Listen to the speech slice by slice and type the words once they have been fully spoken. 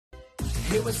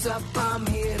Hey, what's up? I'm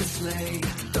here to slay.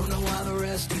 Don't know why the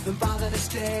rest even bother to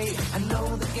stay. I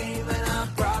know the game and I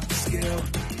brought the skill.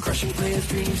 Crushing players'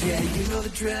 dreams, yeah, you know the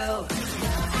drill.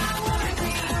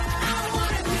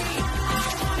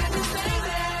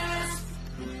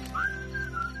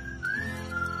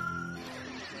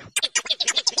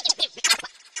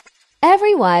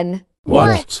 Everyone.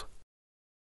 What?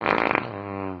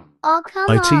 Oh, come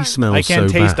IT on. smells I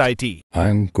can't so taste bad. IT.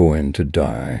 I'm going to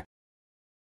die.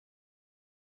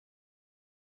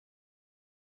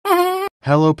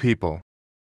 Hello, people.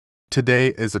 Today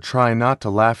is a try not to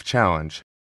laugh challenge.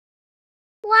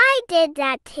 Why did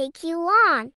that take you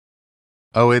long?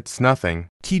 Oh, it's nothing.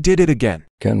 He did it again.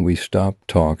 Can we stop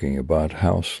talking about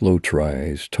how slow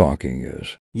Try's talking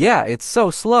is? Yeah, it's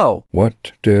so slow.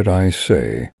 What did I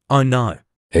say? Oh no.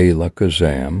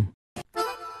 Alakazam?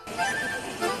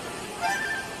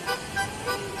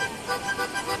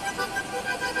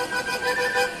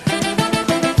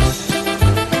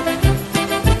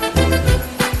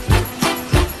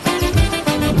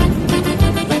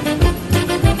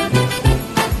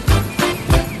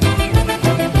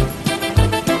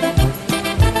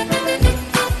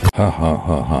 Ha ha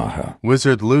ha ha ha.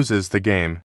 Wizard loses the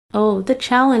game. Oh, the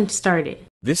challenge started.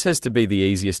 This has to be the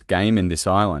easiest game in this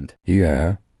island.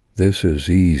 Yeah, this is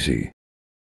easy.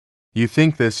 You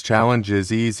think this challenge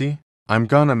is easy? I'm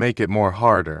gonna make it more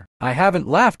harder. I haven't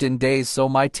laughed in days, so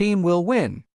my team will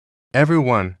win.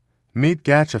 Everyone, meet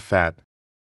Gachafat.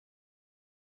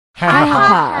 Ha ha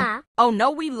ha. Oh no,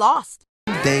 we lost.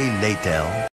 Day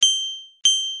later.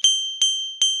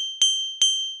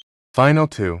 Final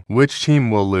two. Which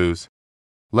team will lose?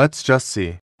 Let's just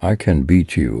see. I can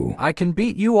beat you. I can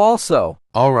beat you also.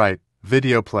 Alright,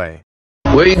 video play.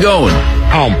 Where you going?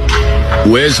 Home.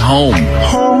 Where's home?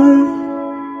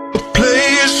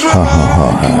 Ha ha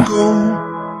ha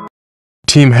ha.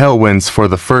 Team Hell wins for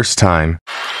the first time.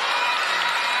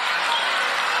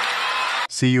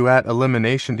 See you at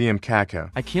Elimination DM Kaka.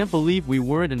 I can't believe we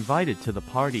weren't invited to the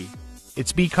party.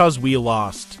 It's because we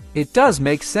lost. It does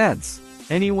make sense.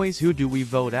 Anyways, who do we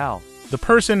vote out? The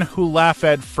person who laughed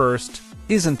at first.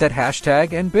 Isn't that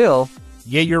hashtag and Bill?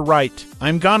 Yeah, you're right.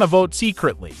 I'm gonna vote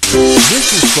secretly.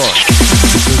 This is fun.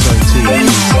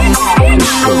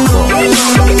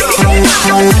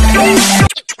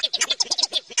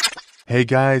 Hey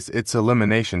guys, it's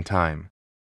elimination time.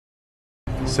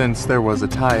 Since there was a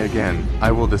tie again,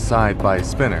 I will decide by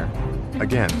spinner.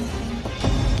 Again.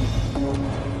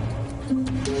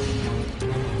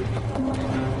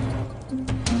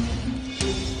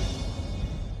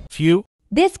 Phew.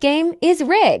 This game is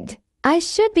rigged. I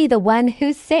should be the one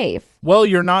who's safe. Well,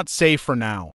 you're not safe for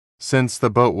now. Since the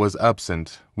boat was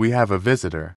absent, we have a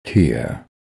visitor. Here.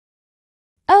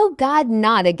 Oh God,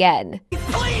 not again.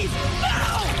 Please!